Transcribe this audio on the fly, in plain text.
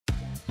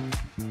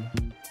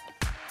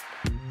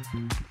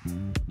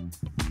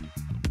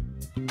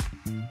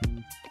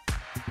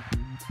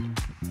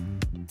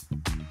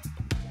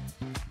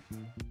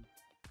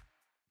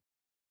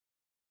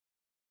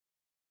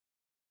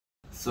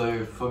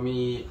So for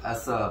me,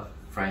 as a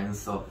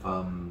friends of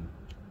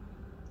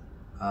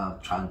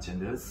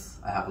transgenders,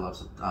 I have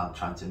lots of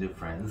transgender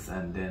friends,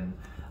 and then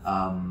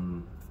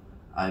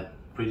I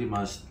pretty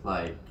much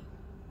like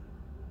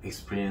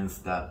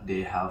experienced that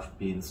they have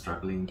been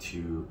struggling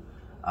to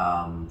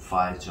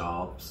find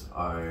jobs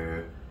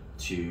or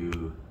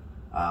to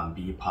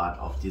be part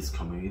of this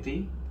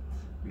community,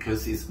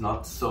 because it's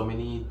not so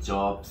many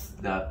jobs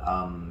that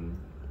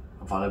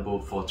available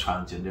for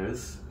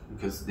transgenders,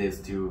 because they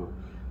still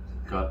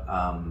got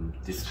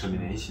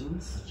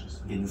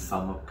discriminations in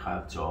some kind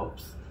of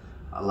jobs,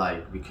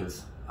 like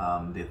because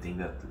they think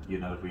that you're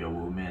not a real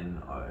woman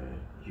or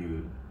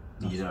you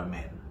need a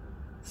man.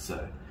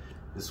 So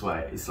that's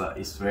why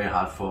it's very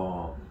hard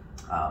for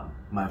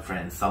my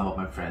friends, some of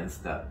my friends,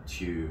 that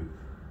to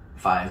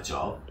find a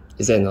job.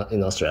 Is it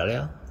in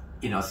Australia?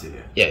 In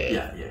Australia.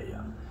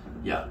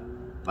 Yeah.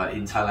 But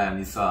in Thailand,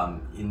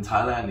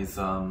 it's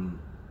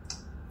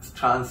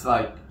trans,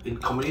 like in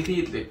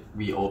community, like,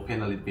 we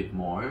open a little bit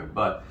more,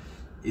 but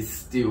it's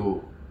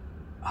still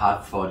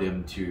hard for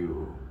them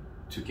to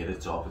get a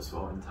job as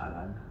well in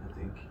Thailand, I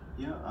think.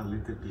 Yeah, a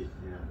little bit,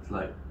 yeah.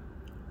 Like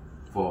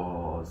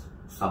for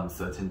some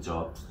certain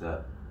jobs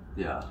that,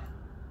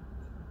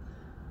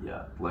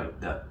 like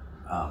that.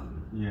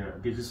 Yeah,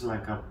 because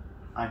like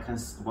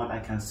what I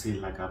can see,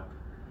 like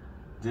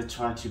they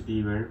try to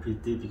be very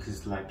pretty,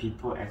 because like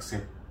people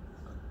accept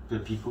the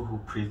people who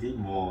pretty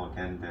more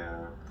than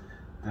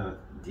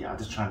the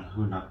other trans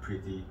who not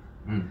pretty.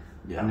 And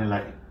then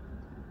like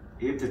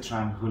if the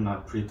trans who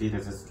not pretty, they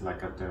just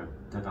like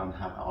they don't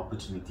have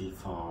opportunity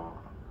for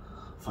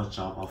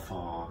job or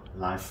for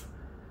life.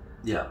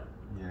 Yeah,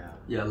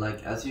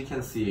 like as you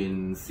can see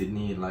in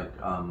Sydney, like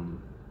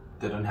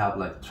they don't have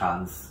like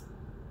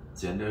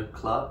transgender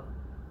club,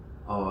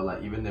 or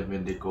like even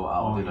when they go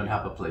out, they don't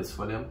have a place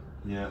for them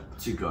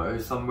to go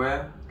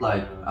somewhere.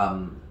 Like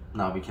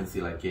now we can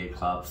see like gay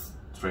clubs,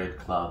 straight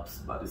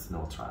clubs, but it's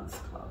no trans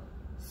club.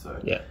 So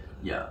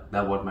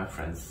that's what my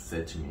friends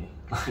said to me.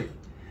 Like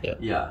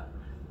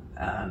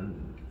and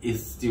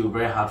it's still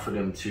very hard for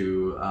them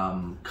to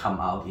come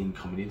out in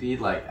community,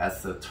 like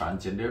as a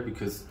transgender,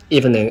 because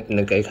even in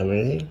the gay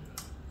community.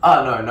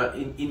 No, not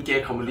in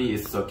gay community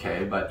it's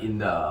okay, but in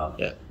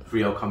the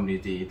real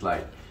community,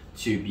 like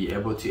to be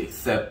able to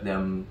accept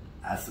them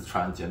as a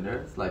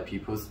transgender, like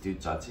people still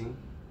judging.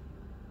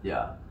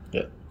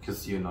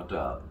 Because you're not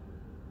a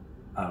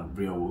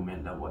real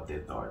woman, than what they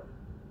thought.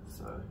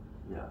 So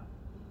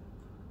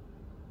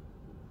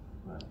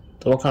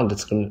So what kind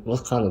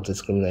of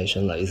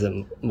discrimination? Like, is it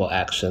more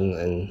action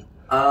and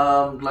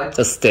like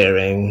just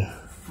staring?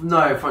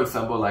 No, for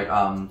example, like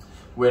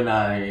when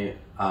I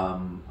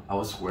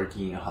was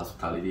working in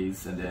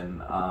hospitalities, and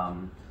then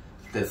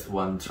there's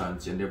one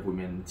transgender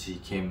woman, she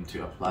came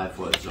to apply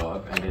for a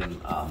job, and then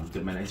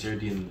the manager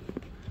didn't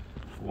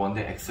want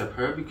to accept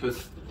her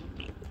because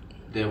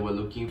they were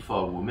looking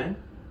for a woman,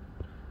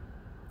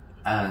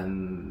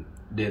 and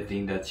they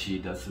think that she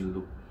doesn't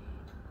look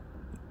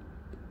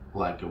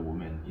like a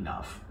woman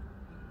enough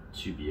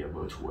to be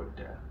able to work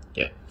there.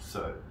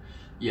 So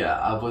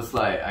I was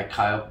like, I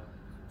kind of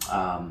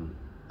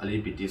a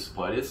little bit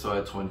disappointed, so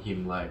I told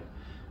him like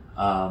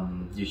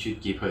you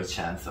should give her a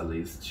chance at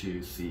least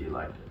to see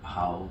like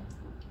how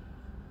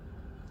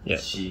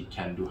she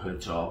can do her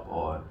job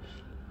or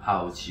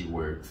how she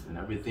works and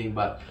everything.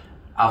 But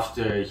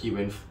after he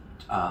went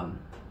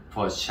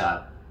for a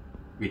chat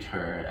with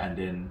her, and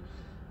then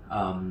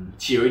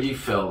she already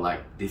felt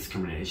like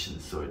discrimination,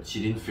 so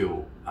she didn't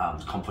feel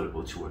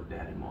comfortable to work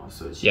there anymore,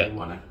 so she didn't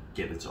want to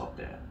get a job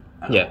there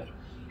at all,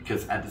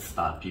 because at the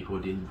start people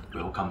didn't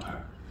welcome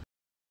her.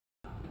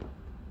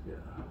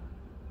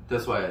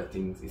 That's why I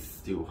think it's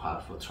still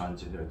hard for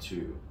transgender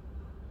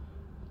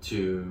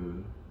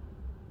to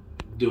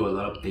do a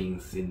lot of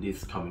things in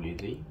this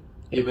community,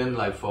 even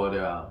like for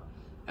the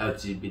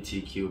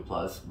LGBTQ+,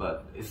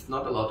 but it's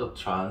not a lot of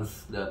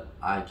trans that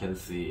I can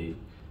see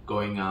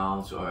going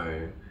out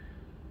or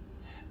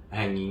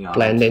hanging out.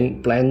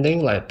 Blending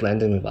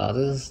with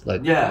others,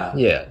 like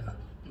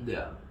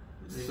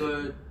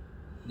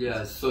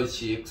So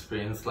she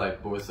experienced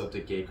like both of the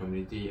gay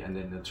community and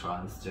then the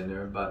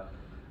transgender, but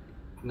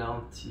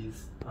now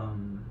she's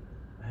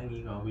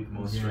hanging out with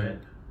more straight,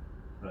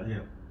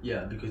 right?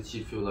 Because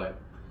she feel like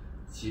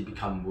she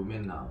become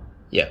woman now.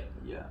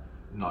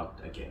 Not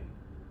again.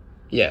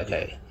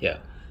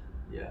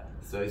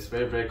 So it's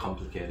very, very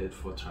complicated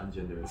for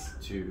transgenders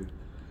to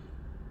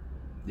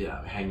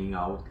hanging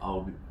out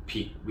or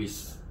pick which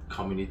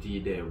community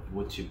they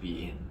want to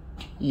be in.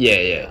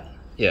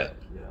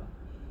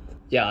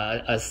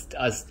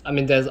 I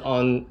mean, there's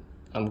I'm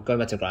going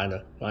back to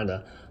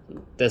Grindr.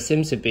 There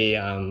seems to be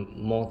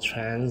more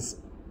trans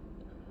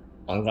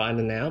on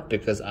Grindr now,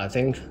 because I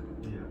think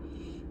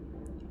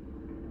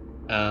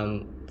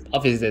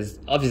obviously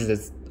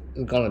there's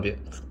gonna be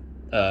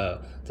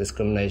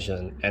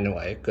discrimination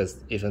anyway, because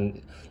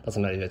even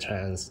doesn't matter if you're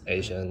trans,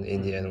 Asian,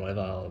 Indian,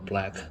 whatever, or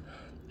black.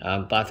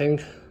 But I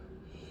think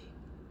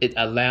it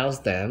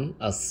allows them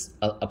as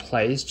a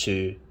place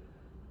to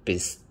be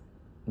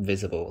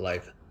visible,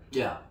 like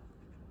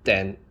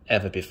than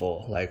ever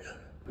before. Like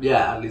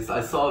at least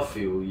I saw a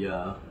few.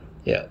 Yeah.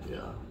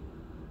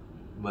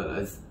 But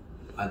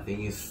I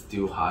think it's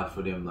still hard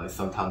for them. Like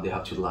sometimes they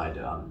have to lie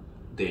down.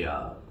 They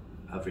are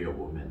a real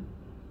woman.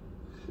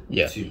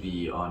 To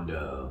be on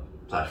the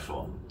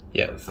platform.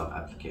 Like some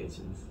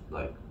applications,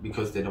 like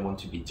because they don't want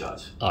to be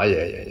judged.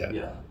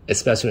 Yeah.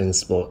 Especially in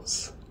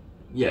sports.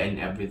 In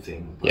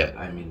everything. Like,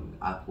 I mean,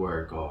 at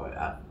work or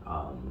at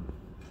on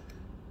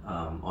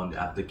the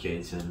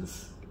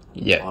applications.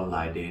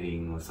 Online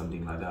dating or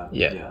something like that.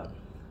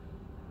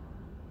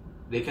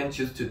 They can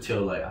choose to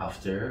tell like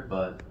after,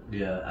 but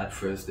at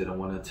first they don't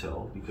want to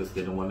tell because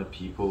they don't want the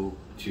people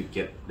to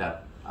get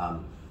that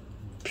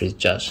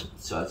prejudged.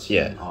 Or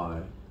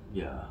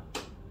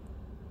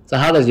So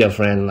how does your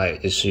friend,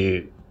 like, is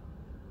she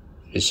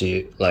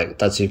like,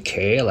 does she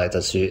care? Like,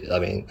 does she, I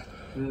mean...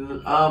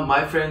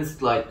 my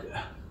friends, like,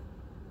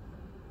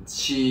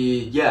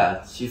 she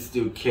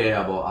still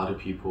care about other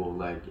people,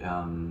 like,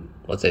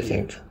 what they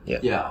think,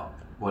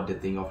 what they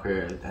think of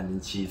her,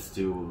 and she's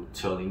still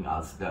telling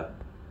us that,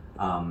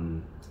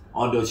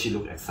 although she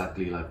looked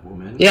exactly like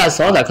woman. I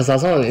saw that, because I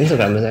saw on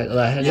Instagram.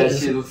 Like,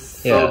 she looks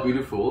so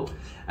beautiful,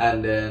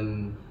 and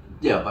then...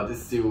 but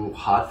it's still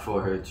hard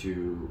for her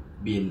to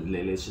be in a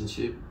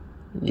relationship.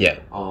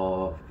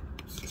 Or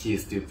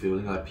she's still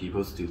feeling like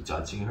people still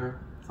judging her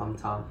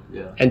sometimes.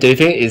 And do you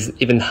think it's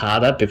even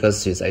harder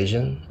because she's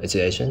Asian? Is she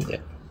Asian?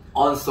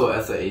 Also,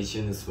 as an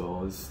Asian as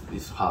well,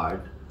 it's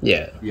hard.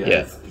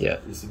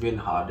 It's even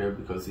harder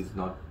because it's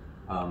not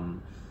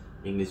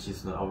English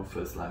is not our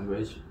first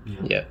language.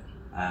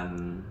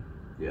 And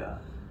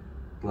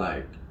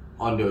like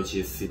although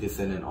she's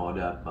citizen and all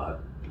that,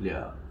 but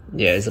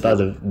it's about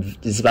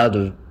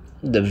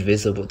the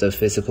visible, the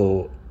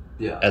physical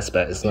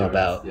aspect. It's not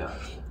about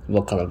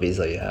what kind of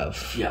visa you have.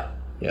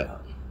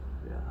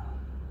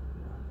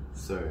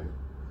 So,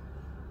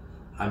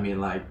 I mean,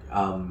 like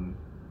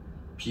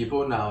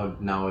people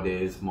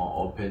nowadays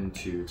more open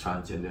to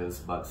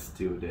transgenders, but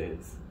still they're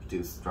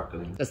still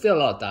struggling. There's still a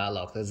lot of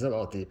dialogue. There's a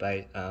lot of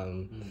debate.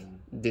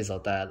 This or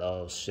that,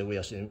 or should we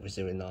or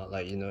should we not?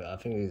 Like, I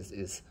think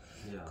it's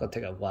gonna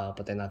take a while.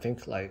 But then I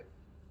think like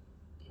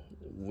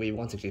we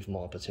want to give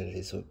more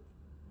opportunities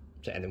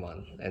to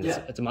anyone, and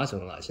it's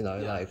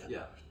marginalized,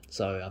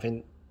 So I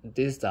think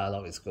this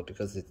dialogue is good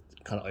because it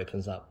kind of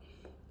opens up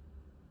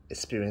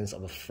experience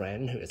of a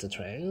friend who is a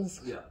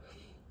trans,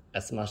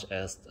 as much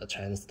as a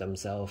trans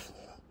themselves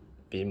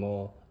be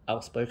more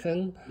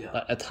outspoken.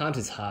 But at times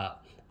it's hard,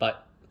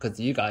 but because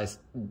you guys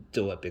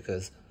do it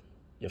because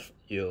she's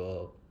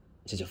your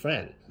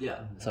friend,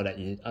 so that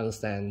you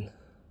understand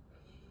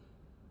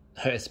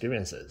her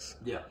experiences,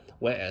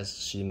 whereas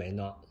she may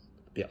not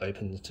be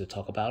open to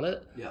talk about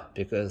it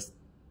because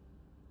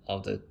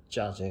of the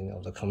judging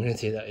of the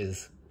community that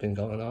is been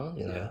going on,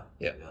 Yeah.